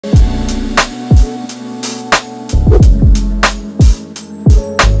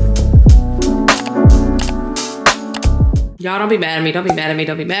Y'all don't be mad at me. Don't be mad at me.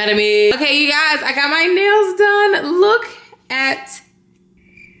 Don't be mad at me. Okay, you guys, I got my nails done. Look at...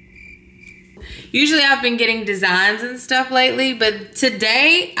 Usually I've been getting designs and stuff lately, but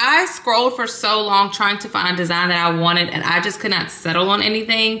today I scrolled for so long trying to find a design that I wanted and I just could not settle on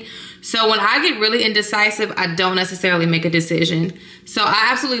anything. So when I get really indecisive, I don't necessarily make a decision. So I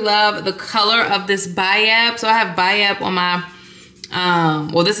absolutely love the color of this Bayab. So I have Bayab on my,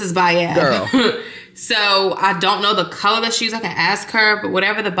 well, this is Bayab. Girl. So I don't know the color that she used. I can ask her, but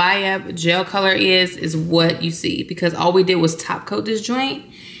whatever the Bayab gel color is what you see, because all we did was top coat this joint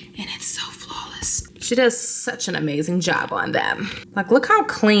and it's so flawless. She does such an amazing job on them. Like, look how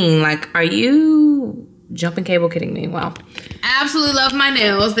clean. Like, are you jumping cable kidding me? Wow. Absolutely love my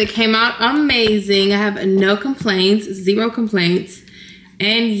nails. They came out amazing. I have no complaints, 0 complaints.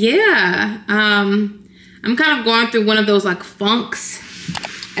 And yeah, I'm kind of going through one of those like funks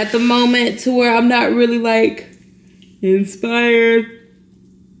at the moment to where I'm not really like inspired.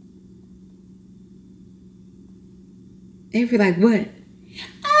 And you're like, what?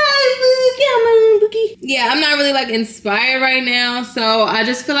 Yeah, I'm not really like inspired right now. So I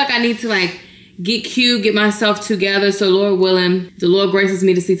just feel like I need to like get cute, get myself together. So Lord willing, the Lord graces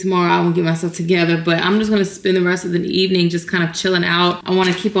me to see tomorrow, I will get myself together. But I'm just gonna spend the rest of the evening just kind of chilling out. I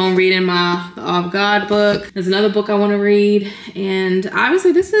wanna keep on reading my The Awe of God book. There's another book I wanna read. And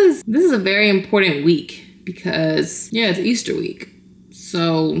obviously this is a very important week because yeah, it's Easter week.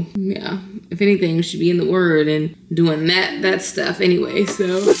 So yeah, if anything, we should be in the Word and doing that stuff anyway,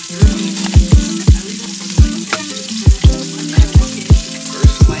 so.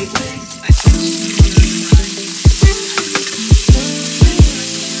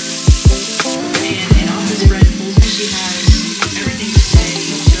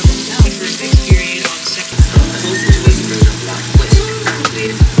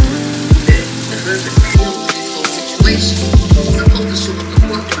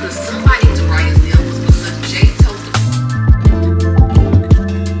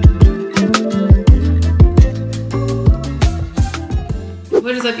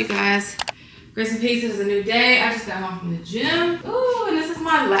 What is up, you guys? Grace and peace. It is a new day. I just got home from the gym. Ooh, and this is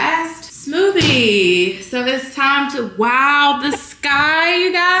my last smoothie. So it's time to wow the sky,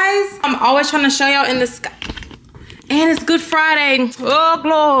 you guys. I'm always trying to show y'all in the sky. And it's Good Friday. Oh,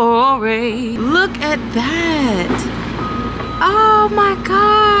 glory. Look at that. Oh my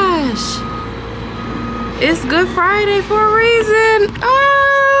gosh. It's Good Friday for a reason.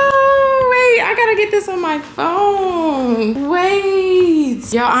 Oh, wait, I gotta get this on my phone. Wait.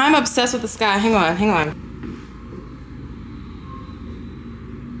 Y'all, I'm obsessed with the sky. Hang on, hang on.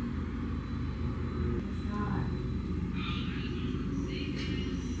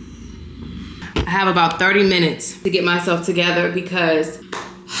 I have about 30 minutes to get myself together because,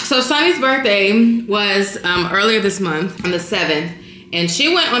 so Sunny's birthday was earlier this month on the 7th, and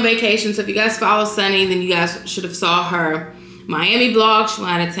she went on vacation. So if you guys follow Sunny, then you guys should have saw her Miami vlog. She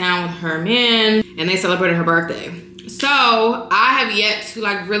went out of town with her man and they celebrated her birthday. So I have yet to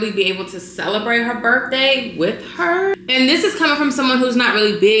like really be able to celebrate her birthday with her. And this is coming from someone who's not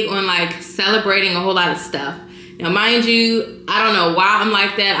really big on like celebrating a whole lot of stuff. Now, mind you, I don't know why I'm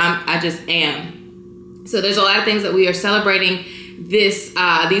like that. I just am. So there's a lot of things that we are celebrating these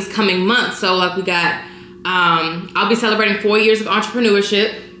coming months. So like we got, I'll be celebrating 4 years of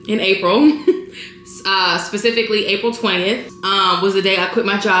entrepreneurship in April. Specifically April 20th was the day I quit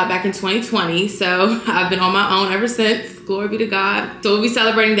my job back in 2020. So I've been on my own ever since. Glory be to God. So we'll be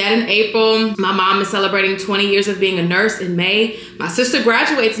celebrating that in April. My mom is celebrating 20 years of being a nurse in May. My sister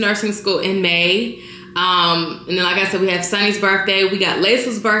graduates nursing school in May. And then like I said, we have Sunny's birthday. We got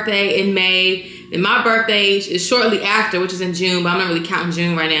Laysla's birthday in May. And my birthday is shortly after, which is in June, but I'm not really counting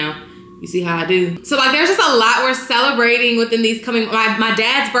June right now. You see how I do. So like there's just a lot we're celebrating within these coming, my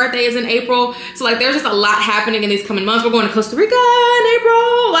dad's birthday is in April. So like there's just a lot happening in these coming months. We're going to Costa Rica in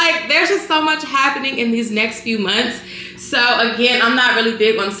April. Like there's just so much happening in these next few months. So again, I'm not really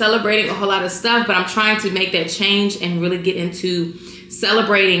big on celebrating a whole lot of stuff, but I'm trying to make that change and really get into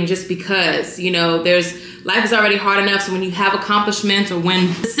celebrating just because, you know, life is already hard enough. So when you have accomplishments or when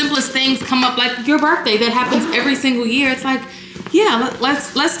the simplest things come up, like your birthday that happens every single year, it's like, yeah,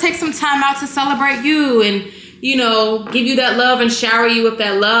 let's take some time out to celebrate you and, you know, give you that love and shower you with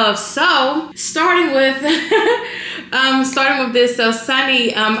that love. So starting with this, so Sunny,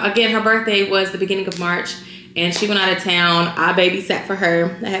 again, her birthday was the beginning of March and she went out of town. I babysat for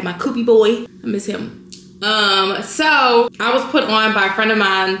her. I had my Koopy boy. I miss him. So I was put on by a friend of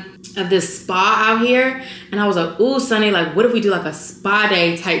mine of this spa out here, and I was like, ooh, Sunny, like, what if we do like a spa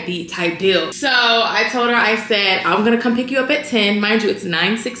day type deal? So I told her, I said, I'm gonna come pick you up at 10. Mind you, it's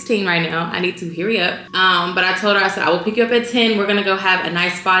 9:16 right now. I need to hurry up. But I told her, I said, I will pick you up at 10. We're gonna go have a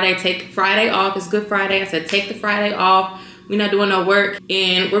nice spa day. Take Friday off. It's Good Friday. I said, take the Friday off. We're not doing no work,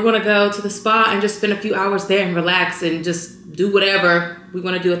 and we're gonna go to the spa and just spend a few hours there and relax and just do whatever we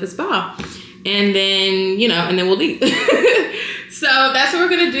wanna do at the spa. And then, you know, and then we'll leave. So that's what we're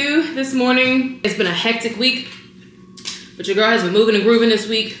gonna do this morning. It's been a hectic week, but your girl has been moving and grooving this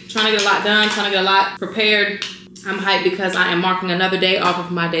week, trying to get a lot done, trying to get a lot prepared. I'm hyped because I am marking another day off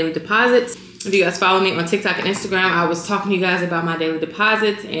of my daily deposits. If you guys follow me on TikTok and Instagram, I was talking to you guys about my daily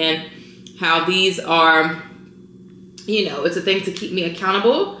deposits and how these are, you know, it's a thing to keep me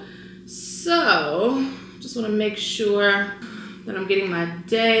accountable. So just wanna make sure that I'm getting my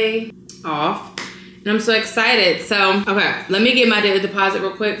day off. And I'm so excited. So, okay, let me get my daily deposit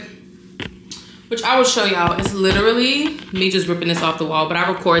real quick, which I will show y'all. It's literally me just ripping this off the wall, but I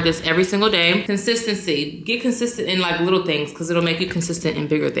record this every single day. Consistency. Get consistent in like little things because it'll make you consistent in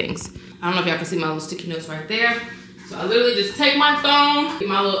bigger things. I don't know if y'all can see my little sticky notes right there. So I literally just take my phone, get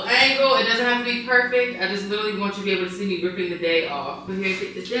my little angle. It doesn't have to be perfect. I just literally want you to be able to see me ripping the day off. But here,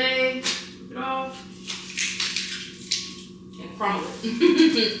 get the day, rip it off, and crumble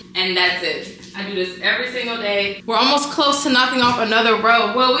it. And that's it. I do this every single day. We're almost close to knocking off another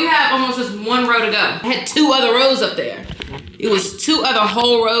row. Well, we have almost just one row to go. I had 2 other rows up there. It was 2 other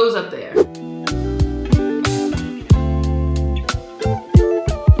whole rows up there.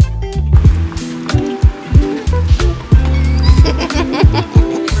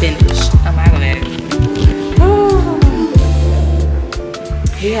 Finished. Oh my God.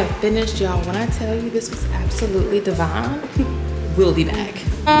 We have finished, y'all. When I tell you this was absolutely divine, we'll be back.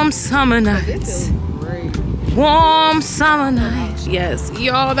 Warm summer nights. Warm summer nights. Yes,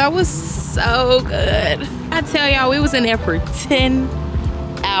 y'all, that was so good. I tell y'all, we was in there for 10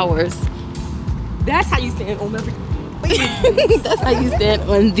 hours. That's how you stand on every. That's how you stand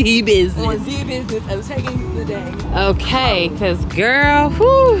on the business. On the business of taking the day. Okay, cause girl,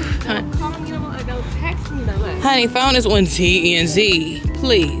 whew. Don't call me no more. Don't text me no less. Honey, phone is on T and Z,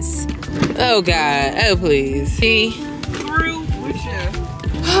 please. Oh God, oh please. See. Through with you.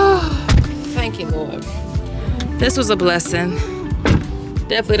 Thank you, Lord. This was a blessing.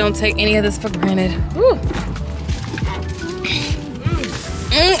 Definitely don't take any of this for granted. Woo.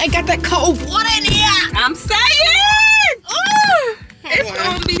 I got that cold water in here. I'm saying. It's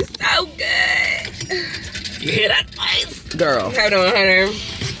gonna be so good. You hear that face? Girl. Hold on, honey.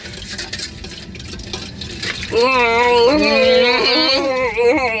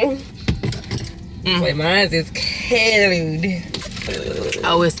 Wait, mine is cold.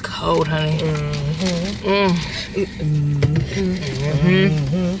 Oh, it's cold, honey.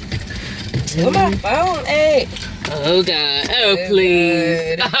 Where my phone at? Oh God. Oh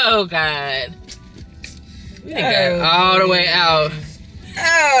please. Oh God. We done got all the way out.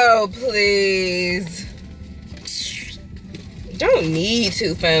 Oh please. Don't need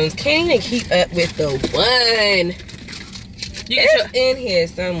 2 phones. Can't even keep up with the one. It's in here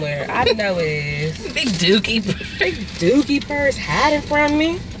somewhere. I know it is. Big dookie. Big dookie purse hiding from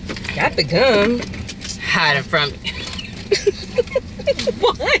me. Got the gum. Hiding from me.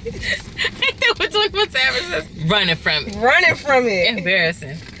 What? Ain't that what 24/7 says? Running from me. Running from it.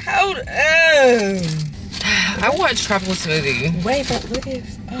 Embarrassing. Hold on. I want tropical smoothie. Wait, but what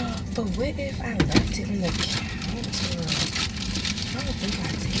if I left it on the counter? I don't think I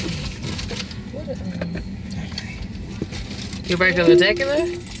did. What Your regular degular?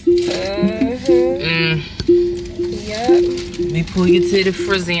 Yup. Let me pull you to the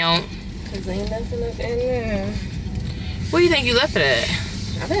frizzion. Cause ain't nothing up in there. Where do you think you left it at?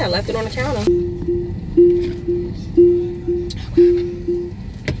 I think I left it on the counter.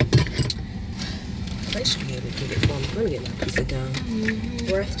 They should be able to get it for me. Let me get my piece of gum.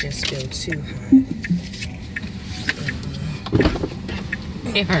 Breath just feel too hot.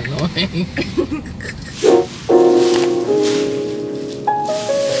 You're annoying.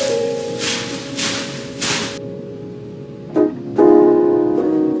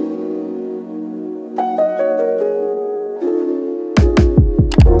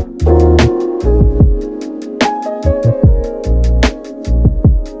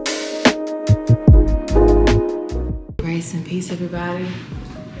 Grace and peace, everybody.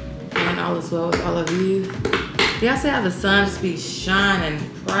 And all is well with all of you. Y'all see how the sun just be shining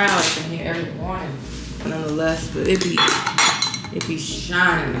proud in here every morning? Nonetheless, but it be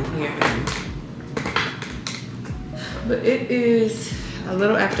shining in here. But it is a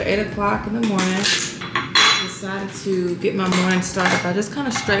little after 8 o'clock in the morning. The decided to get my morning started by just kind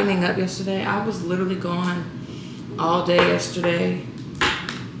of straightening up yesterday. I was literally gone all day yesterday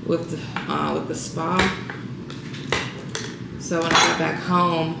with the spa. So when I got back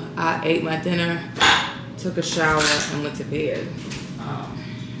home, I ate my dinner, took a shower, and went to bed.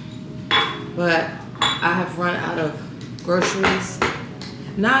 But I have run out of groceries.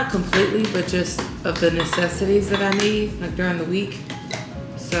 Not completely, but just of the necessities that I need, like during the week.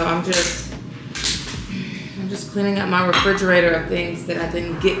 So I'm just cleaning up my refrigerator of things that I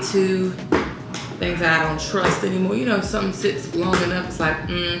didn't get to, things that I don't trust anymore. You know, if something sits long enough, it's like,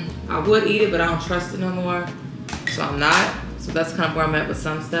 I would eat it, but I don't trust it no more. So I'm not. So that's kind of where I'm at with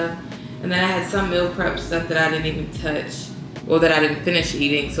some stuff. And then I had some meal prep stuff that I didn't even touch, or that I didn't finish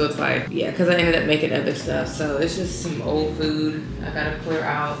eating. So it's like, yeah, because I ended up making other stuff. So it's just some old food I gotta clear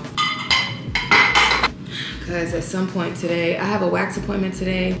out. Because at some point today, I have a wax appointment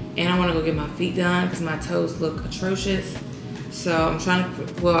today, and I want to go get my feet done because my toes look atrocious. So I'm trying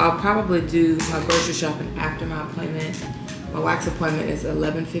to, well, I'll probably do my grocery shopping after my appointment. My wax appointment is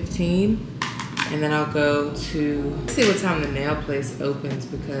 11:15, and then I'll go to, let's see what time the nail place opens,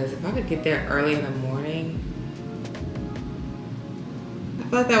 because if I could get there early in the morning, I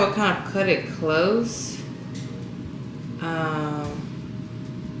feel like that would kind of cut it close.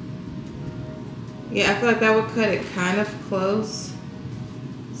 Yeah, I feel like that would cut it kind of close.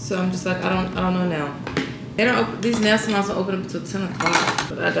 So I'm just like, I don't know now. They don't open, these nail salons don't open up until 10 o'clock,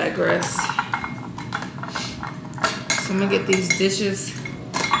 but I digress. So I'm gonna get these dishes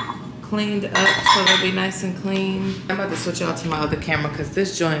cleaned up so they'll be nice and clean. I'm about to switch out to my other camera because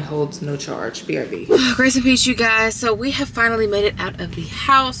this joint holds no charge. BRB. Grace and peace, you guys. So we have finally made it out of the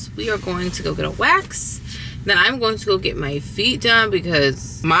house. We are going to go get a wax. Then I'm going to go get my feet done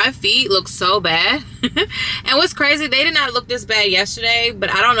because my feet look so bad. And what's crazy, they did not look this bad yesterday,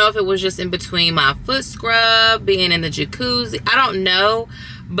 but I don't know if it was just in between my foot scrub, being in the jacuzzi. I don't know,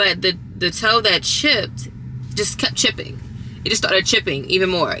 but the toe that chipped just kept chipping. It just started chipping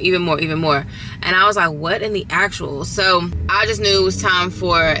even more. And I was like, what in the actual? So I just knew it was time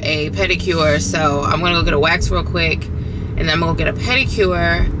for a pedicure. So I'm gonna go get a wax real quick, and then I'm gonna go get a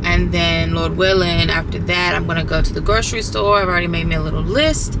pedicure, and then Lord willing, after that, I'm gonna go to the grocery store. I've already made me a little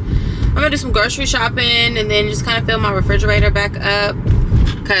list. I'm gonna do some grocery shopping, and then just kind of fill my refrigerator back up,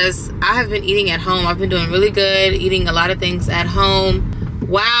 because I have been eating at home. I've been doing really good, eating a lot of things at home.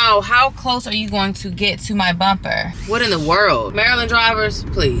 Wow, how close are you going to get to my bumper? What in the world? Maryland drivers,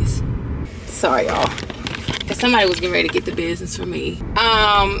 please. Sorry, y'all. If somebody was getting ready to get the business for me.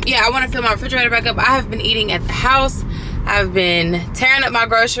 Yeah, I want to fill my refrigerator back up. I have been eating at the house. I've been tearing up my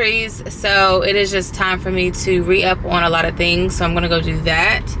groceries. So it is just time for me to re-up on a lot of things. So I'm going to go do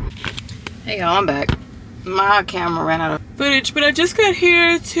that. Hey, y'all, I'm back. My camera ran out of footage, but I just got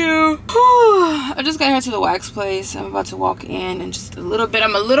here to the wax place. I'm about to walk in just a little bit.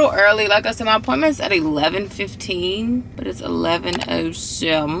 I'm a little early. Like I said, my appointment's at 11:15, but it's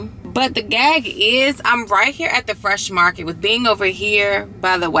 11:07. But the gag is I'm right here at the Fresh Market. With being over here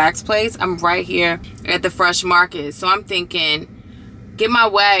by the wax place, I'm right here at the Fresh Market. So I'm thinking, get my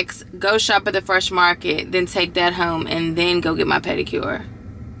wax, go shop at the Fresh Market, then take that home, and then go get my pedicure.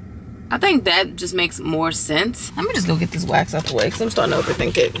 I think that just makes more sense. Let me just go get this wax out the way because I'm starting to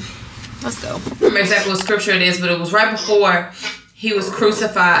overthink it. Let's go. I don't remember exactly what scripture it is, but it was right before he was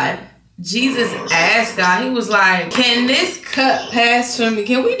crucified. Jesus asked God, he was like, can this cup pass from me?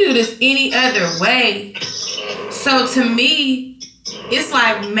 Can we do this any other way? So to me, it's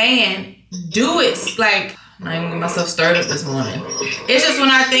like, man, do it. Like, I'm not even getting myself stirred up this morning. It's just when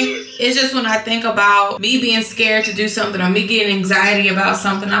I think about me being scared to do something or me getting anxiety about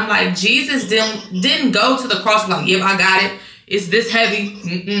something, I'm like, Jesus didn't go to the cross like, yep, I got it. It's this heavy.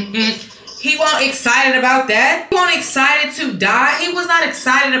 He wasn't excited about that. He wasn't excited to die. He was not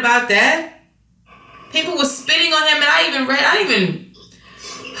excited about that. People were spitting on him, and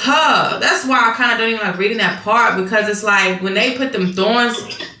that's why I kind of don't even like reading that part, because it's like when they put them thorns,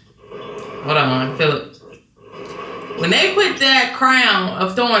 hold on, Philip. When they put that crown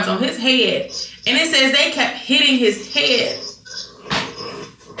of thorns on his head, and it says they kept hitting his head.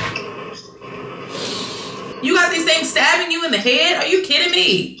 You got these things stabbing you in the head? Are you kidding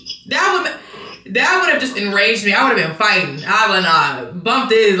me? That would have just enraged me. I would have been fighting. I would not bump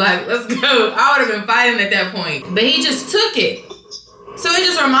this, like, let's go. I would have been fighting at that point. But he just took it. So it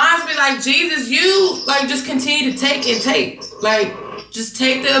just reminds me, like, Jesus, you, like, just continue to take and take. Like, just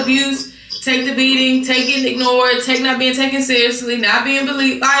take the abuse. Take the beating, take getting ignored, take not being taken seriously, not being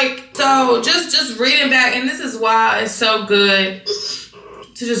believed. Like, so just reading back, and this is why it's so good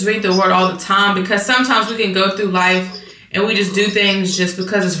to just read the word all the time, because sometimes we can go through life and we just do things just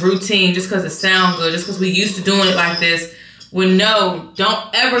because it's routine, just because it sounds good, just because we used to doing it like this. Well, no,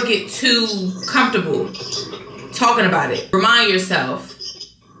 don't ever get too comfortable talking about it. Remind yourself.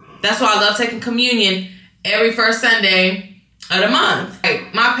 That's why I love taking communion every first Sunday of the month.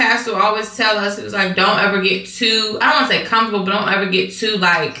 Like, my pastor always tell us, it was like, don't ever get too, I don't want to say comfortable, but don't ever get too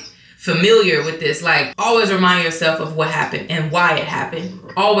like familiar with this. Like, always remind yourself of what happened and why it happened.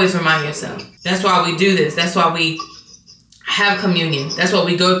 Always remind yourself. That's why we do this. That's why we have communion. That's why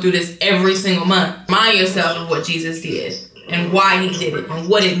we go through this every single month. Remind yourself of what Jesus did and why he did it and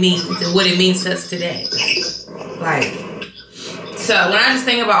what it means and what it means to us today. Like, so when I just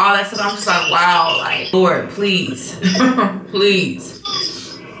think about all that stuff, I'm just like, wow, like, Lord, please, please.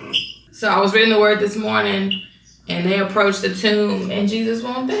 So I was reading the word this morning, and they approached the tomb, and Jesus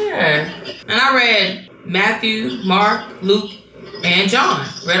wasn't there. And I read Matthew, Mark, Luke, and John.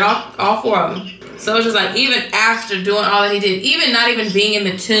 Read all 4 of them. So it's just like, even after doing all that he did, even not even being in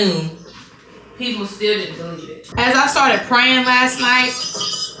the tomb, people still didn't believe it. As I started praying last night,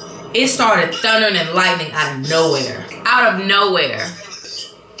 it started thundering and lightning out of nowhere. Out of nowhere.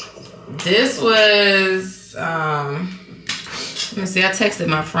 This was, let me see, I texted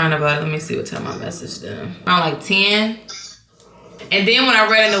my friend about it. Let me see what time I messaged them. Around like 10. And then when I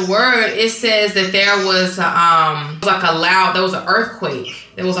read in the word, it says that there was there was an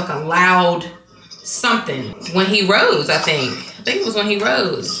earthquake. There was like a loud something when he rose, I think. I think it was when he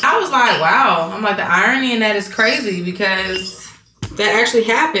rose. I was like, wow. I'm like, the irony in that is crazy because that actually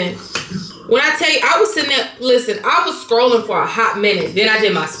happened. When I tell you, I was sitting there, listen, I was scrolling for a hot minute. Then I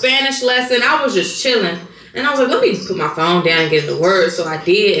did my Spanish lesson. I was just chilling. And I was like, let me put my phone down and get in the word. So I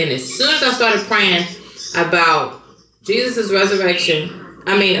did. And as soon as I started praying about Jesus' resurrection,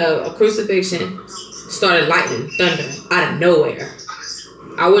 a crucifixion, started lightning, thunder, out of nowhere.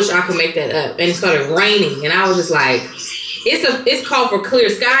 I wish I could make that up. And it started raining. And I was just like, it's called for clear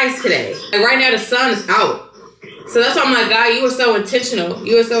skies today. Like right now the sun is out. So that's why I'm like, God, you were so intentional.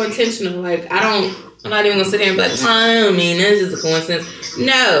 You were so intentional. Like, I'm not even gonna sit here and be like, I mean, that's just a coincidence.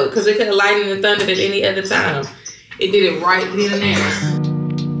 No, because it could have lightened and thundered at any other time. It did it right then and there.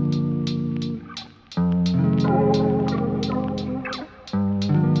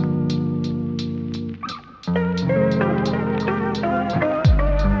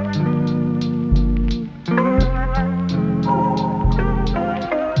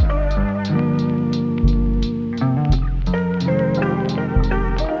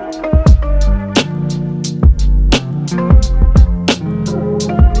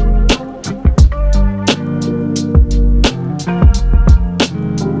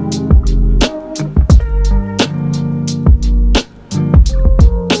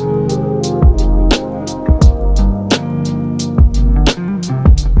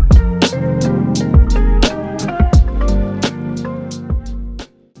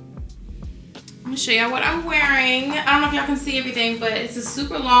 Show y'all what I'm wearing. I don't know if y'all can see everything, but it's a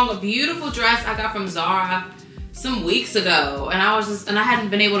super long, a beautiful dress I got from Zara some weeks ago, and I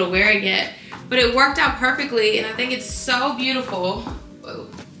hadn't been able to wear it yet, but it worked out perfectly, and I think it's so beautiful. Whoa.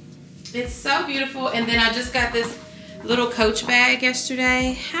 It's so beautiful. And then I just got this little Coach bag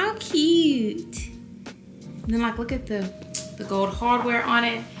yesterday. How cute. And then like, look at the gold hardware on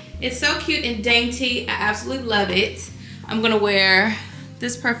it. It's so cute and dainty. I absolutely love it. I'm gonna wear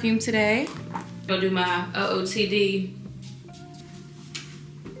this perfume today. Go do my OOTD.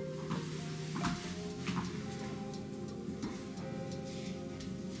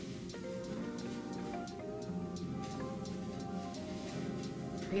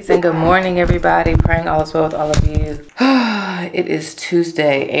 Peace and good morning, everybody. Praying all is well with all of you. It is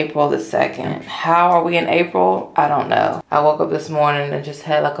Tuesday, April the 2nd. How are we in April? I don't know. I woke up this morning and just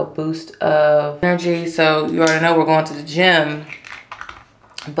had like a boost of energy. So you already know we're going to the gym.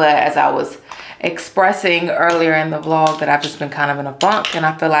 But as I was expressing earlier in the vlog that I've just been kind of in a funk, and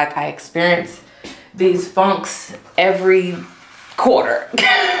I feel like I experience these funks every quarter.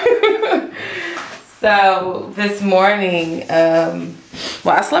 So this morning, well,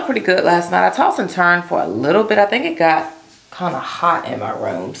 I slept pretty good last night. I tossed and turned for a little bit. I think it got kind of hot in my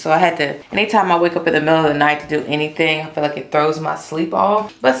room. So I had to, anytime I wake up in the middle of the night to do anything, I feel like it throws my sleep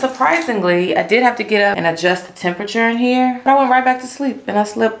off. But surprisingly, I did have to get up and adjust the temperature in here. But I went right back to sleep and I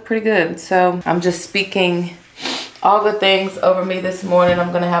slept pretty good. So I'm just speaking all good things over me this morning.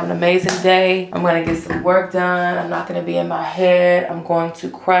 I'm gonna have an amazing day. I'm gonna get some work done. I'm not gonna be in my head. I'm going to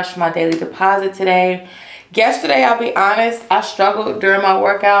crush my daily deposit today. Yesterday, I'll be honest, I struggled during my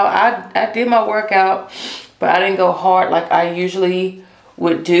workout. I did my workout, but I didn't go hard like I usually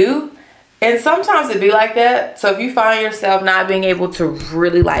would do. And sometimes it'd be like that. So if you find yourself not being able to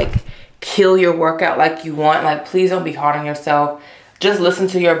really like kill your workout like you want. Like, please don't be hard on yourself. Just listen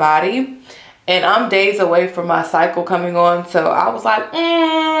to your body. And I'm days away from my cycle coming on, so I was like,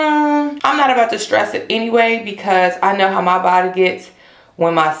 I'm not about to stress it anyway, because I know how my body gets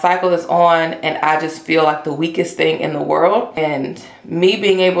when my cycle is on and I just feel like the weakest thing in the world. And me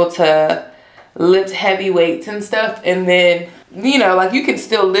being able to lift heavy weights and stuff, and then, you know, like, you can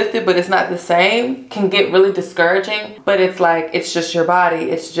still lift it but it's not the same, can get really discouraging. But it's like, it's just your body.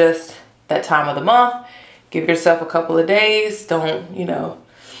 It's just that time of the month. Give yourself a couple of days. Don't, you know,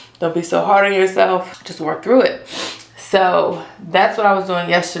 don't be so hard on yourself. Just work through it. So that's what I was doing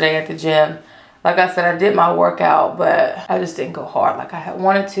yesterday at the gym. Like I said, I did my workout, but I just didn't go hard like I had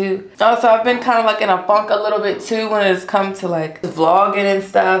wanted to. Also, I've been kind of like in a funk a little bit too when it's come to like vlogging and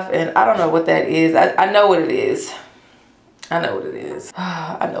stuff. And I don't know what that is. I know what it is. I know what it is.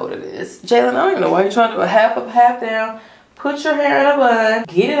 I know what it is. Jalen, I don't even know why you're trying to do a half up, half down. Put your hair in a bun.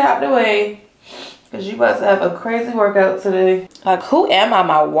 Get it out the way. Because you must have a crazy workout today. Like, who am I?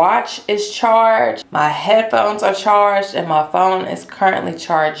 My watch is charged. My headphones are charged. And my phone is currently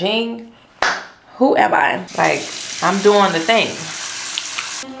charging. Who am I? Like, I'm doing the thing.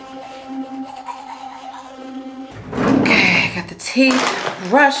 Okay, got the teeth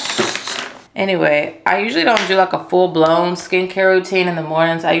brushed. Anyway, I usually don't do like a full-blown skincare routine in the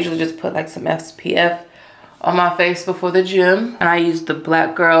mornings. I usually just put like some SPF on my face before the gym. And I use the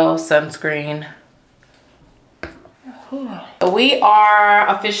Black Girl sunscreen. We are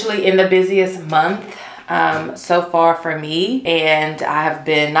officially in the busiest month so far for me, and I have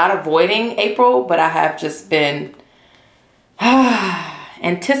been not avoiding April, but I have just been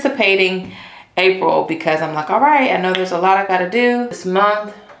anticipating April, because I'm like, all right, I know there's a lot I gotta do this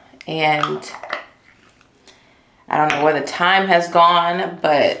month, and I don't know where the time has gone,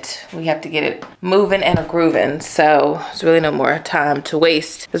 but we have to get it moving and a grooving. So there's really no more time to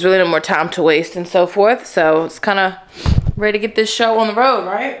waste. There's really no more time to waste and so forth. So it's kind of ready to get this show on the road,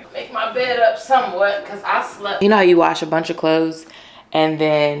 right? Make my bed up somewhat, because I slept. You know how you wash a bunch of clothes and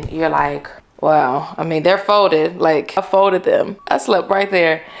then you're like, wow, I mean, they're folded. Like, I folded them. I slept right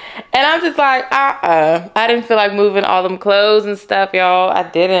there. And I'm just like, I didn't feel like moving all them clothes and stuff, y'all. I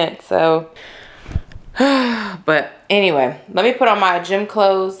didn't, so. But anyway, let me put on my gym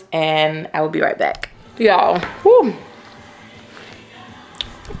clothes and I will be right back. Y'all,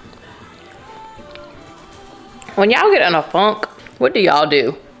 when y'all get in a funk, what do y'all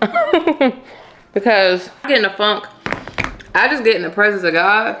do? Because I get in a funk, I just get in the presence of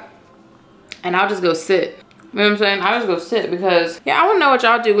God and I'll just go sit. You know what I'm saying? I just go sit, because yeah, I don't know what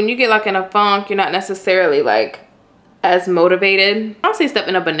y'all do when you get like in a funk. You're not necessarily like as motivated. I see stuff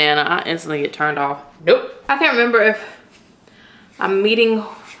in a banana, I instantly get turned off. Nope. I can't remember if I'm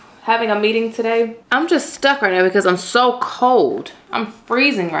having a meeting today. I'm just stuck right now because I'm so cold. I'm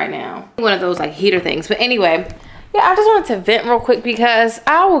freezing right now. One of those like heater things. But anyway, yeah, I just wanted to vent real quick, because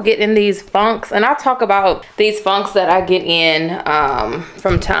I will get in these funks, and I'll talk about these funks that I get in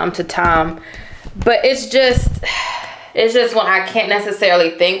from time to time. But it's just when I can't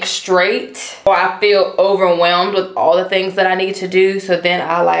necessarily think straight, or I feel overwhelmed with all the things that I need to do. So then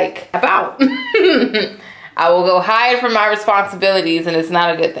I like about. I will go hide from my responsibilities, and it's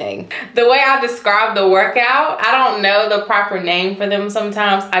not a good thing. The way I describe the workout, I don't know the proper name for them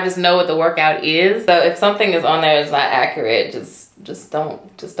sometimes. I just know what the workout is. So if something is on there that's not accurate, just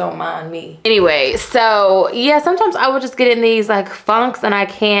don't mind me. Anyway, so yeah, sometimes I will just get in these like funks and I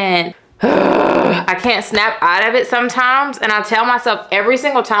can't snap out of it sometimes. And I tell myself every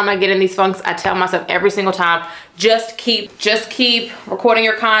single time I get in these funks, I tell myself every single time, just keep recording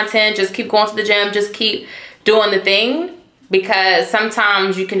your content, just keep going to the gym, just keep doing the thing. Because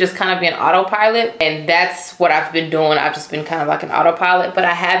sometimes you can just kind of be an autopilot, and that's what I've been doing. I've just been kind of like an autopilot, but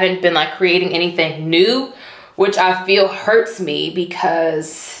I haven't been like creating anything new, which I feel hurts me,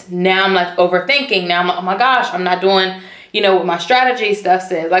 because now I'm like overthinking. Now I'm like, oh my gosh, I'm not doing, you know, what my strategy stuff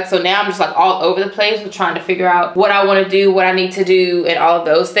says. Like, so now I'm just like all over the place with trying to figure out what I want to do, what I need to do, and all of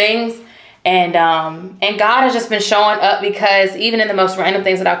those things. And God has just been showing up, because even in the most random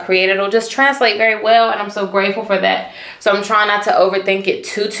things that I've created, it'll just translate very well. And I'm so grateful for that. So I'm trying not to overthink it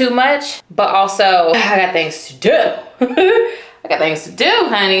too much, but also I got things to do. I got things to do,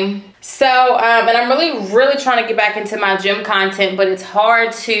 honey. So, and I'm really trying to get back into my gym content, but it's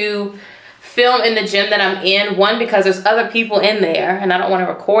hard to film in the gym that I'm in. One, because there's other people in there and I don't want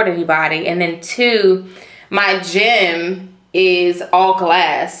to record anybody. And then two, my gym is all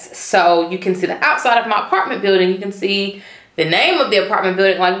glass, so you can see the outside of my apartment building. You can see the name of the apartment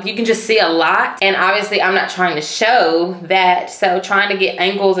building, like you can just see a lot. And obviously I'm not trying to show that. So trying to get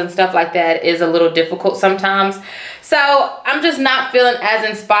angles and stuff like that is a little difficult sometimes. So I'm just not feeling as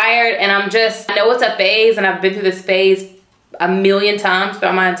inspired, and I know it's a phase, and I've been through this phase a million times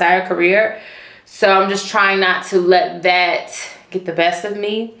throughout my entire career. So I'm just trying not to let that get the best of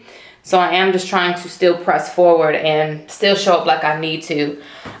me. So I am just trying to still press forward and still show up like I need to.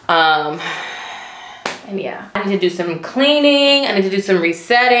 And yeah, I need to do some cleaning. I need to do some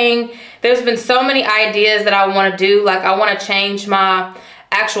resetting. There's been so many ideas that I want to do. Like I want to change my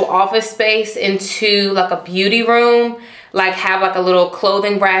actual office space into like a beauty room. Like have like a little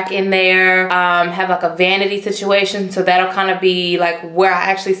clothing rack in there. Have like a vanity situation. So that'll kind of be like where I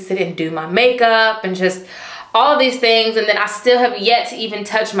actually sit and do my makeup and just all of these things. And then I still have yet to even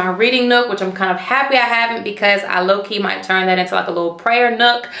touch my reading nook, which I'm kind of happy I haven't, because I low-key might turn that into like a little prayer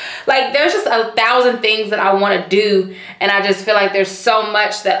nook. Like there's just 1,000 things that I want to do, and I just feel like there's so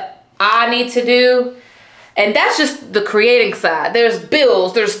much that I need to do. And that's just the creating side. There's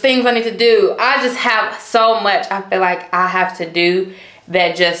bills, there's things I need to do. I just have so much I feel like I have to do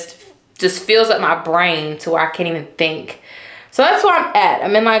that just fills up my brain to where I can't even think. So that's where I'm at.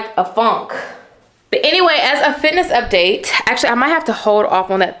 I'm in like a funk. But anyway, as a fitness update, actually I might have to hold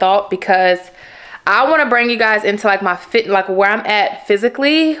off on that thought, because I want to bring you guys into like my where I'm at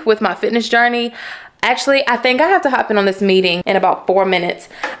physically with my fitness journey. Actually, I think I have to hop in on this meeting in about 4 minutes.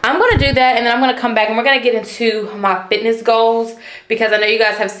 I'm going to do that, and then I'm going to come back and we're going to get into my fitness goals, because I know you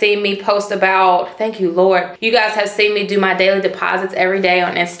guys have seen me post about, thank you Lord, you guys have seen me do my daily deposits every day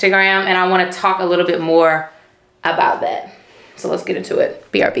on Instagram, and I want to talk a little bit more about that. So let's get into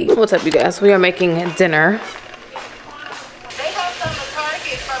it. BRB. What's up, you guys? We are making dinner. They have some at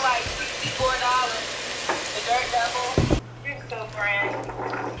Target for like $64. The Dirt Devil. You're so brand.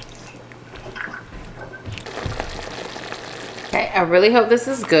 Okay, I really hope this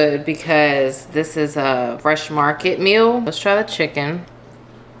is good, because this is a fresh market meal. Let's try the chicken.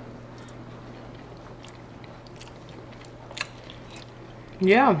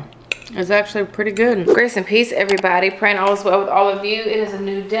 Yeah. It's actually pretty good. Grace and peace, everybody. Praying all is well with all of you. It is a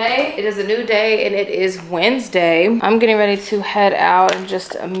new day. It is a new day, and it is Wednesday. I'm getting ready to head out in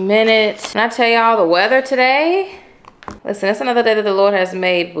just a minute. Can I tell y'all the weather today? Listen, it's another day that the Lord has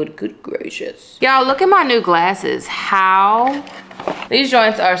made, but good gracious. Y'all, look at my new glasses. How? These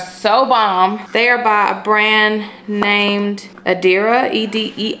joints are so bomb. They are by a brand named Edera,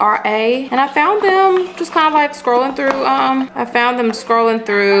 E-D-E-R-A. And I found them just kind of like scrolling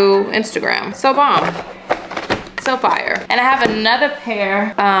through, Instagram. So bomb. So fire. And I have another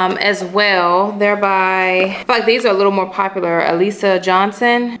pair as well. They're by, I feel like these are a little more popular. Elisa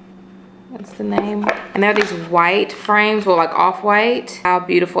Johnson. That's the name. And they're these white frames, well, like off-white. How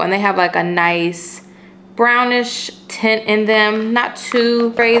beautiful. And they have like a nice brownish tint in them. Not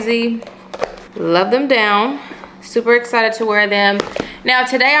too crazy. Love them down. Super excited to wear them. Now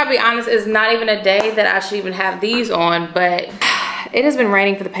today, I'll be honest, is not even a day that I should even have these on, but it has been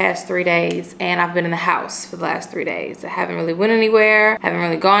raining for the past 3 days, and I've been in the house for the last 3 days. I haven't really went anywhere. Haven't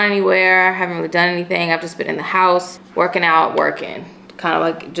really gone anywhere. Haven't really done anything. I've just been in the house, working out, working. Kind of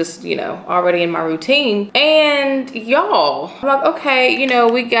like just, you know, already in my routine. And y'all, I'm like, okay, you know,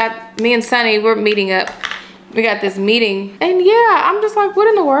 we got, me and Sunny, we're meeting up. We got this meeting, and yeah, I'm just like, what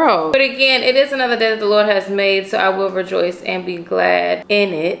in the world? But again, it is another day that the Lord has made, so I will rejoice and be glad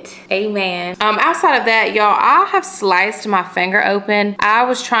in it. Amen. Outside of that, y'all, I have sliced my finger open. I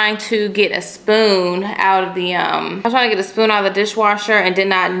was trying to get a spoon out of the dishwasher, and did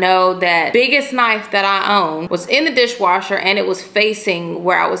not know that biggest knife that I own was in the dishwasher, and it was facing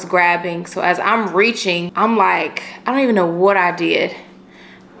where I was grabbing. So as I'm reaching, I'm like, I don't even know what I did.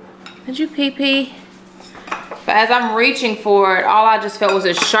 Did you pee? But as I'm reaching for it, all I just felt was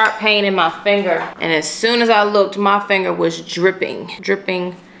a sharp pain in my finger. And as soon as I looked, my finger was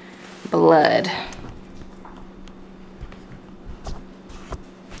dripping blood.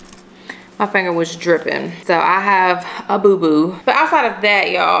 My finger was dripping. So I have a boo-boo. But outside of that,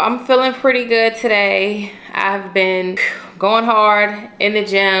 y'all, I'm feeling pretty good today. I've been going hard in the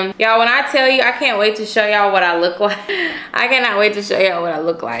gym. Y'all, when I tell you, I can't wait to show y'all what I look like. I cannot wait to show y'all what I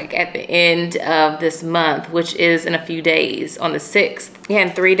look like at the end of this month, which is in a few days, on the 6th. Yeah, in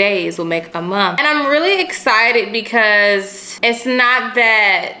 3 days we'll make a month. And I'm really excited because it's not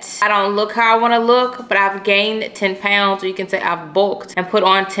that I don't look how I want to look, but I've gained 10 pounds, or you can say I've bulked and put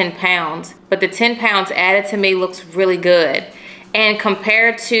on 10 pounds. But the 10 pounds added to me looks really good. And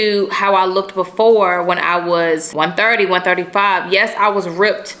compared to how I looked before, when I was 130, 135, yes, I was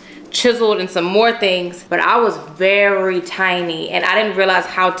ripped, chiseled, and some more things, but I was very tiny, and I didn't realize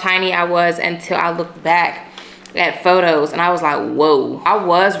how tiny I was until I looked back. at photos, and I was like, whoa, I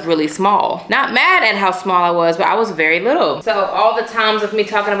was really small. Not mad at how small I was, but I was very little. So all the times of me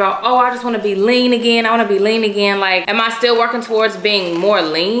talking about, oh, I just want to be lean again, I want to be lean again, like, am I still working towards being more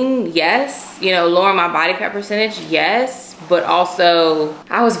lean? Yes. You know, lowering my body fat percentage? Yes. But also,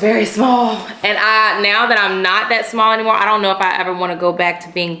 I was very small. And now that I'm not that small anymore, I don't know if I ever want to go back to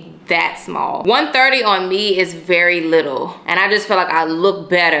being that small. 130 on me is very little. And I just feel like I look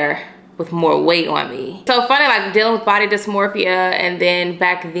better with more weight on me. So funny, like dealing with body dysmorphia, and then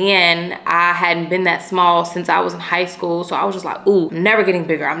back then I hadn't been that small since I was in high school. So I was just like, ooh, I'm never getting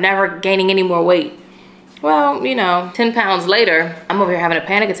bigger. I'm never gaining any more weight. Well, you know, 10 pounds later, I'm over here having a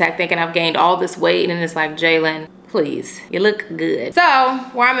panic attack thinking I've gained all this weight, and it's like, Jalen, please, you look good. So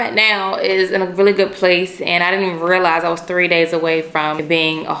where I'm at now is in a really good place, and I didn't even realize I was 3 days away from it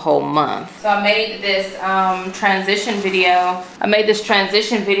being a whole month. So I made this transition video. I made this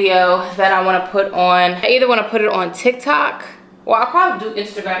transition video that I want to put on, I either want to put it on TikTok, or I'll probably do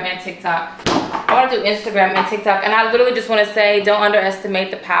Instagram and TikTok. I want to do Instagram and TikTok, and I literally just want to say, don't underestimate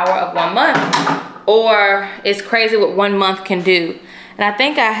the power of 1 month, or it's crazy what 1 month can do. And I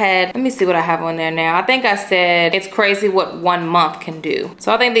think I had, let me see what I have on there now. I think I said, it's crazy what 1 month can do.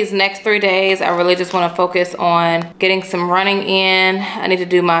 So I think these next 3 days, I really just want to focus on getting some running in. I need to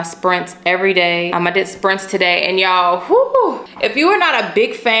do my sprints every day. I did sprints today, and y'all, whoo, if you are not a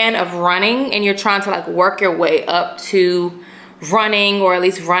big fan of running and you're trying to like work your way up to running, or at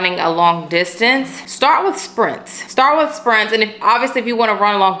least running a long distance, start with sprints. Start with sprints, and obviously if you want to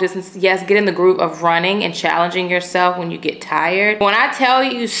run a long distance, yes, get in the groove of running and challenging yourself when you get tired. When I tell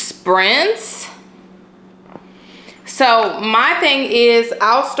you sprints, so my thing is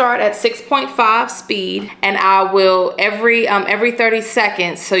I'll start at 6.5 speed, and I will every 30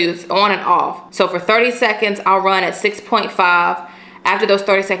 seconds, so it's on and off. So for 30 seconds, I'll run at 6.5. After those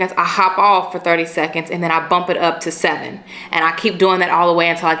 30 seconds, I hop off for 30 seconds, and then I bump it up to 7. And I keep doing that all the way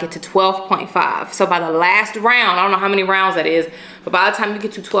until I get to 12.5. So by the last round, I don't know how many rounds that is, but by the time you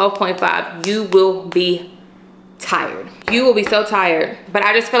get to 12.5, you will be tired. You will be so tired. But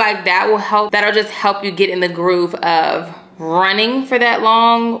I just feel like that will help, that'll just help you get in the groove of running for that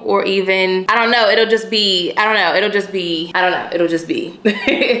long, or even, I don't know, it'll just be, I don't know, it'll just be.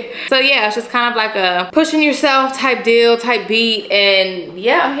 So yeah, it's just kind of like a pushing yourself type deal, type beat, and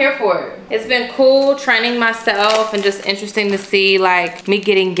yeah, I'm here for it. It's been cool training myself, and just interesting to see like me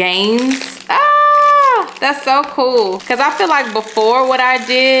getting gains. That's so cool. Cause I feel like before what I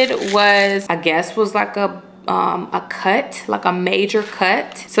did was, I guess, was like a cut, like a major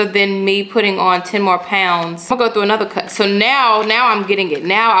cut. So then me putting on 10 more pounds, I'll go through another cut. So now I'm getting it.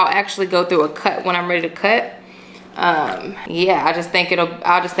 Now I'll actually go through a cut when I'm ready to cut. Yeah, I just think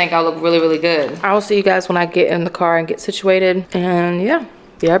I'll look really, really good. I'll see you guys when I get in the car and get situated. And yeah,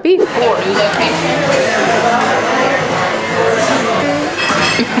 BRB. New location.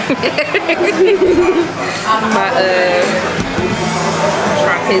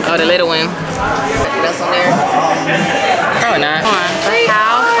 Oh, the little one. That's on there. Oh, not. Come on.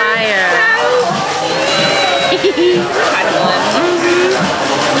 How fire.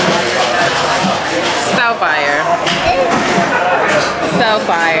 So fire. So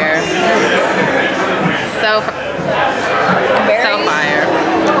fire. So fire.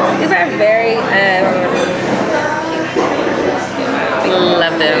 These are very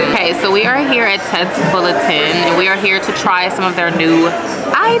love them. Okay, so we are here at Ted's Bulletin, and we are here to try some of their new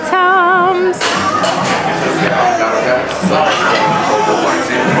items.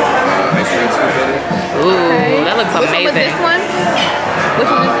 Ooh, that looks amazing. Which one was this one? Which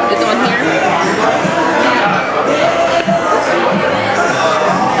one is this one here?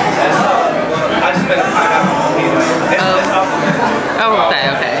 Oh,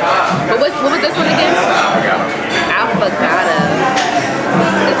 okay. But what was this one again? Avocado.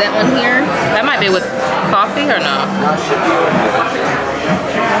 Is that one here? That might be with coffee or no?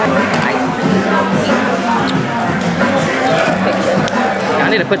 I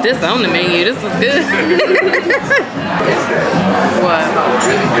need to put this on the menu. This is good. What?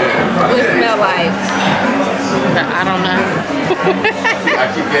 What does it smell like? I don't know. I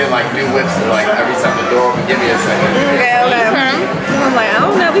keep getting like new whips like every time the door open. Give me a second. Okay. I'm like, I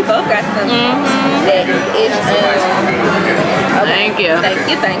don't know. We both got some. That is. Thank you. Thank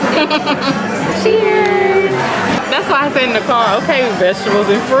you. Cheers. That's why I said in the car, okay,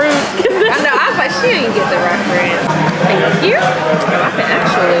 vegetables and fruit. I know. I was like, she didn't get the reference. Thank you. I can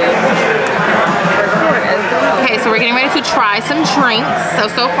actually record as well. Okay, so we're getting ready to try some drinks.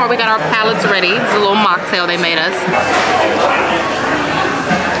 So far we got our palettes ready. It's a little mocktail they made us.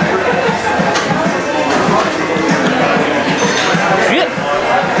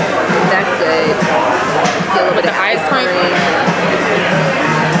 That's good. Get a little bit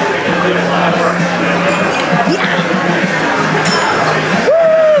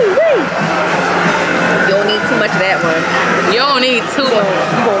You don't need two. You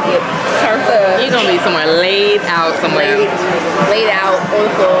gonna get turned up. You're gonna be somewhere laid out somewhere. Laid out on the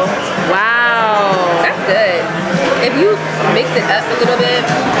floor. Wow. That's good. If you mix it up a little bit,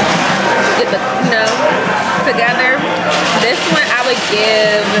 get the, together. This one I would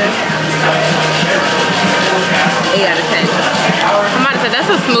give 8 out of 10. I'm about to say that's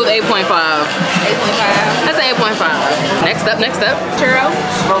a smooth 8.5. 8.5. That's an 8.5. Next up. Churro.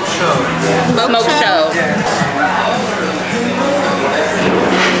 Smoke show. Smoke show.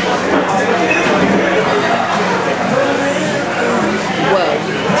 Whoa.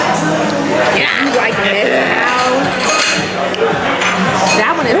 Yeah. You like this now?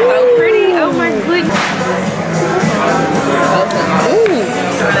 That one is so pretty. Oh my goodness. Ooh.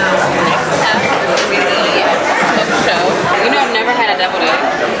 Next up is smoke show. You know I've never had a deviled egg.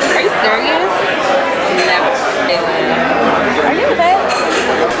 Are you serious? Never. Are you bad?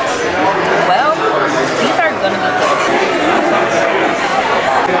 Well, these are gonna be good.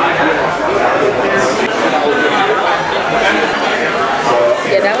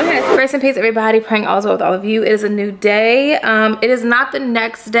 Yeah, that one has Grace and peace, everybody. Praying all is well with all of you. It is a new day. It is not the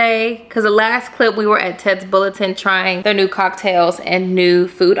next day because the last clip we were at Ted's Bulletin trying their new cocktails and new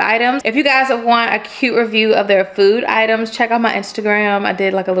food items. If you guys want a cute review of their food items, check out my Instagram. I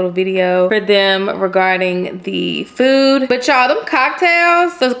did like a little video for them regarding the food. But y'all, them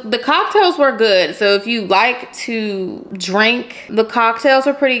cocktails, the cocktails were good. So if you like to drink, the cocktails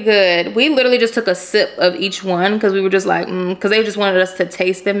are pretty good. We literally just took a sip of each one because we were just like, because they just wanted us to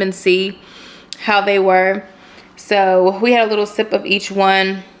taste them and see how they were. So we had a little sip of each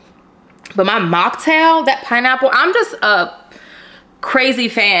one. But my mocktail, that pineapple, I'm just a crazy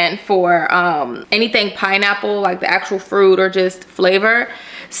fan for anything pineapple, like the actual fruit or just flavor.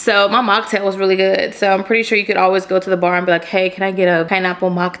 So my mocktail was really good. So I'm pretty sure you could always go to the bar and be like, hey, can I get a pineapple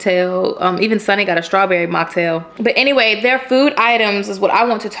mocktail? Even Sunny got a strawberry mocktail. But anyway, their food items is what I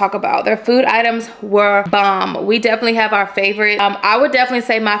want to talk about. Their food items were bomb. We definitely have our favorite. I would definitely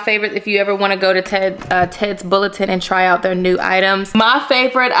say my favorite if you ever want to go to Ted's Bulletin and try out their new items. My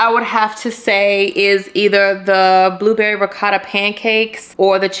favorite, I would have to say, is either the blueberry ricotta pancakes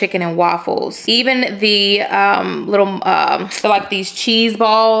or the chicken and waffles. Even the little, they're like these cheese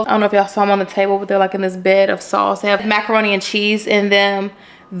balls. I don't know if y'all saw them on the table, but they're like in this bed of sauce. They have macaroni and cheese in them.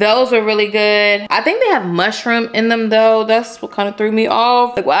 Those are really good. I think they have mushroom in them though. That's what kind of threw me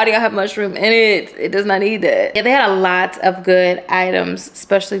off. Like, why do y'all have mushroom in it? It does not need that. Yeah, they had a lot of good items,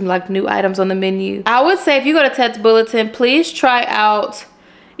 especially like new items on the menu. I would say if you go to Ted's Bulletin, please try out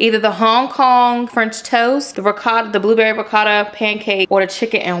either the Hong Kong French toast, the ricotta, the blueberry ricotta pancake, or the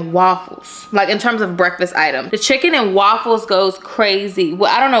chicken and waffles. Like in terms of breakfast items. The chicken and waffles goes crazy.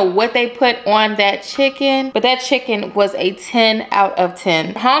 Well, I don't know what they put on that chicken, but that chicken was a 10 out of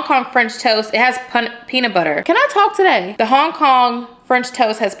 10. Hong Kong French toast, it has peanut butter. Can I talk today? The Hong Kong French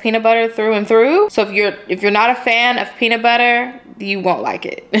toast has peanut butter through and through. So if you're not a fan of peanut butter, you won't like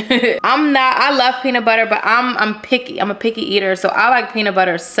it. I love peanut butter, but I'm picky. I'm a picky eater, so I like peanut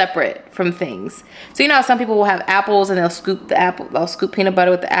butter separate from things. So you know how some people will have apples and they'll scoop peanut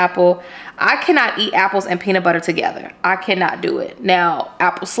butter with the apple. I cannot eat apples and peanut butter together. I cannot do it. Now,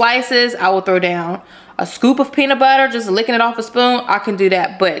 apple slices, I will throw down. A scoop of peanut butter, just licking it off a spoon, I can do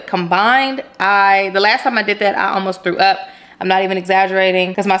that. But combined, the last time I did that, I almost threw up. I'm not even exaggerating,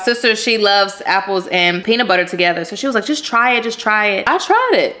 because my sister, she loves apples and peanut butter together. So she was like, just try it, just try it. I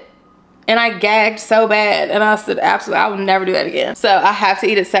tried it and I gagged so bad. And I said, absolutely, I will never do that again. So I have to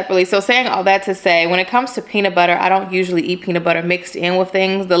eat it separately. So saying all that to say, when it comes to peanut butter, I don't usually eat peanut butter mixed in with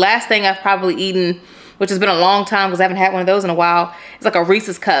things. The last thing I've probably eaten, which has been a long time because I haven't had one of those in a while, it's like a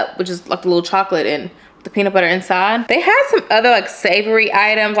Reese's cup, which is like the little chocolate and the peanut butter inside. They had some other like savory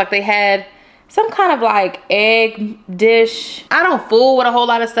items, like they had some kind of like egg dish. I don't fool with a whole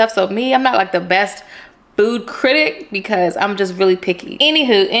lot of stuff, so I'm not like the best food critic because I'm just really picky.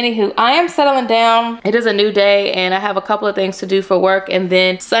 Anywho, I am settling down. It is a new day and I have a couple of things to do for work, and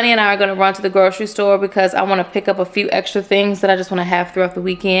then Sunny and I are gonna run to the grocery store because I wanna pick up a few extra things that I just wanna have throughout the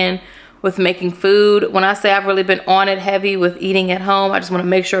weekend with making food. When I say I've really been on it heavy with eating at home, I just wanna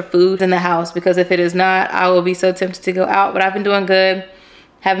make sure food's in the house, because if it is not, I will be so tempted to go out. But I've been doing good.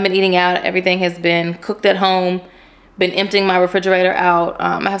 Haven't been eating out. Everything has been cooked at home. Been emptying my refrigerator out.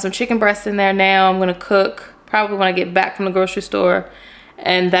 I have some chicken breasts in there now. I'm gonna cook probably when I get back from the grocery store,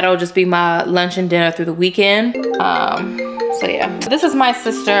 and that'll just be my lunch and dinner through the weekend. So yeah. So this is my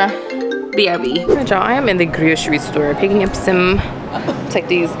sister, BRB. Alright, y'all, I am in the grocery store picking up some, take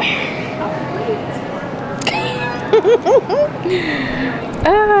these.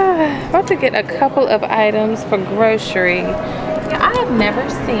 About to get a couple of items for grocery. Yeah, I have never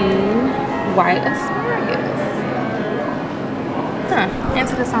seen white asparagus.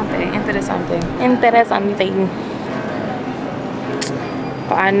 Interesante.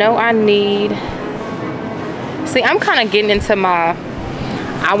 But I know I need, see, I'm kind of getting into my,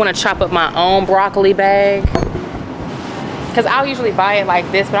 I want to chop up my own broccoli bag. Because I'll usually buy it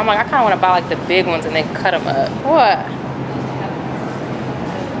like this, but I'm like, I kind of want to buy like the big ones and then cut them up. What?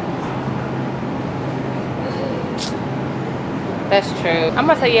 That's true. I'm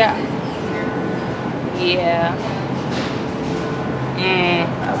gonna say yeah. Yeah.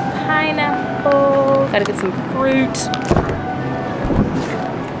 A pineapple. Gotta get some fruit.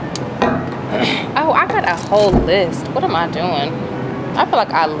 Oh, I got a whole list. What am I doing? I feel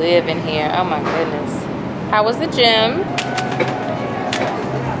like I live in here. Oh my goodness. How was the gym?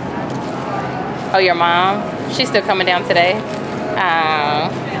 Oh, your mom? She's still coming down today?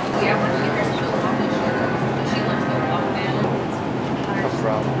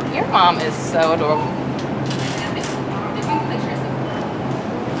 Your mom is so adorable.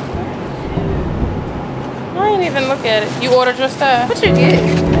 I didn't even look at it. You ordered your stuff? What you get?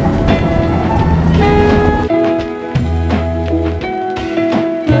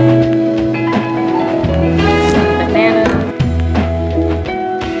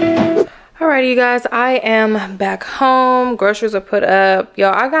 Alrighty, you guys, I am back home. Groceries are put up.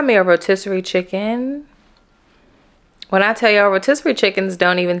 Y'all, I got me a rotisserie chicken. When I tell y'all, rotisserie chickens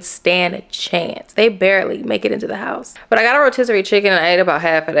don't even stand a chance. They barely make it into the house. But I got a rotisserie chicken and I ate about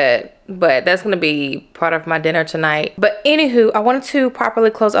half of that. But that's gonna be part of my dinner tonight. But anywho, I wanted to properly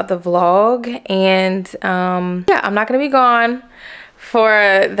close out the vlog. And yeah, I'm not gonna be gone for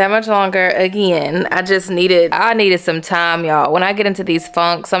that much longer again. I needed some time, y'all. When I get into these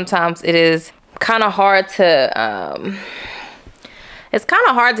funks, sometimes it is kind of hard to it's kind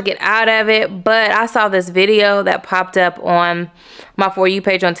of hard to get out of it. But I saw this video that popped up on my For You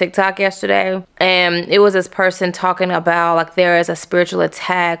page on TikTok yesterday, and it was this person talking about like there is a spiritual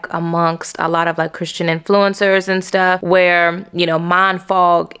attack amongst a lot of like Christian influencers and stuff, where, you know, mind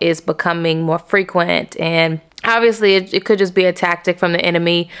fog is becoming more frequent. And obviously, it could just be a tactic from the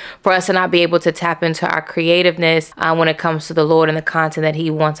enemy for us to not be able to tap into our creativeness when it comes to the Lord and the content that he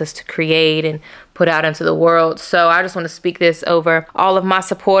wants us to create and put out into the world. So I just want to speak this over all of my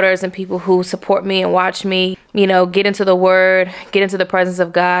supporters and people who support me and watch me. You know, get into the word, get into the presence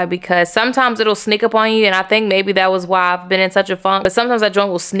of God, because sometimes it'll sneak up on you. And I think maybe that was why I've been in such a funk. But sometimes that joint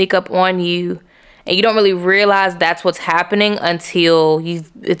will sneak up on you and you don't really realize that's what's happening until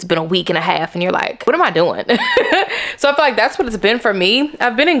it's been a week and a half and you're like, what am I doing? So I feel like that's what it's been for me.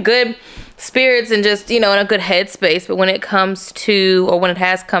 I've been in good spirits and just, you know, in a good headspace. But when it comes to, or when it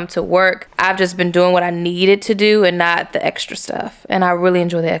has come to work, I've just been doing what I needed to do and not the extra stuff. And I really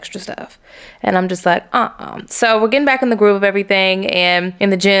enjoy the extra stuff. And I'm just like, So we're getting back in the groove of everything and in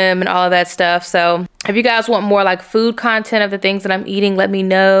the gym and all of that stuff. So if you guys want more like food content of the things that I'm eating, let me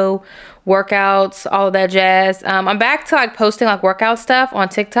know. Workouts, all of that jazz. I'm back to like posting like workout stuff on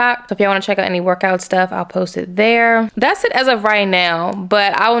TikTok. So if y'all want to check out any workout stuff, I'll post it there. That's it as of right now,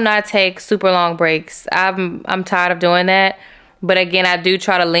 but I will not take super long breaks. I'm tired of doing that. But again, I do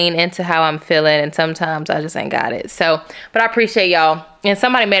try to lean into how I'm feeling, and sometimes I just ain't got it. So, but I appreciate y'all. And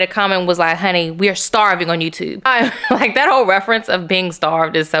somebody made a comment, was like, honey, we are starving on YouTube. Like that whole reference of being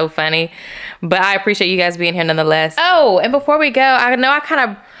starved is so funny. But I appreciate you guys being here nonetheless. Oh, and before we go, I know I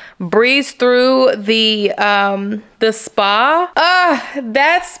kind of breezed through the spa.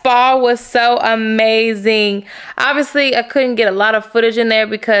 That spa was so amazing. Obviously, I couldn't get a lot of footage in there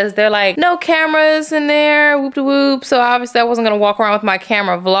because they're like, no cameras in there, whoop de whoop. So obviously I wasn't gonna walk around with my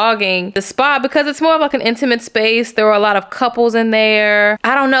camera vlogging the spa because it's more of like an intimate space. There were a lot of couples in there.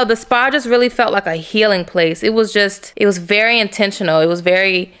 I don't know, the spa just really felt like a healing place. It was very intentional. It was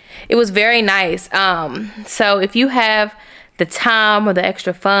very nice. So if you have the time or the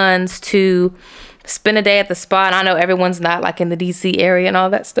extra funds to spend a day at the spa, and I know everyone's not like in the DC area and all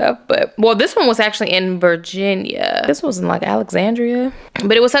that stuff, but well, this one was actually in Virginia. This was in like Alexandria,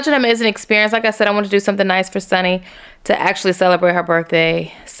 but it was such an amazing experience. Like I said, I wanted to do something nice for Sunny to actually celebrate her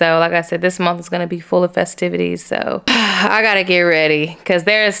birthday. So like I said, this month is going to be full of festivities. So I got to get ready because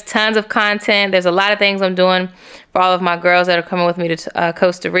there's tons of content. There's a lot of things I'm doing for all of my girls that are coming with me to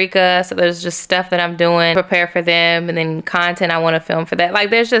Costa Rica. So there's just stuff that I'm doing, prepare for them, and then content I want to film for that.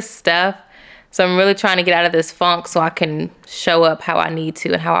 Like there's just stuff. So I'm really trying to get out of this funk so I can show up how I need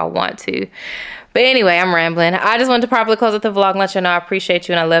to and how I want to. But anyway, I'm rambling. I just wanted to properly close out the vlog and let you know I appreciate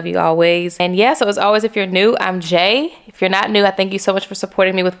you and I love you always. And yeah, so as always, if you're new, I'm Jay. If you're not new, I thank you so much for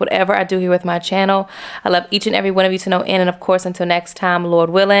supporting me with whatever I do here with my channel. I love each and every one of you to no end. And of course, until next time, Lord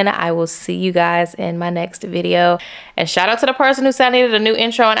willing, I will see you guys in my next video. And shout out to the person who said I needed a new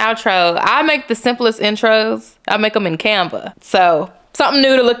intro and outro. I make the simplest intros. I make them in Canva. So something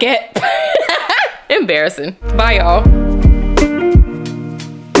new to look at. Embarrassing. Bye, y'all.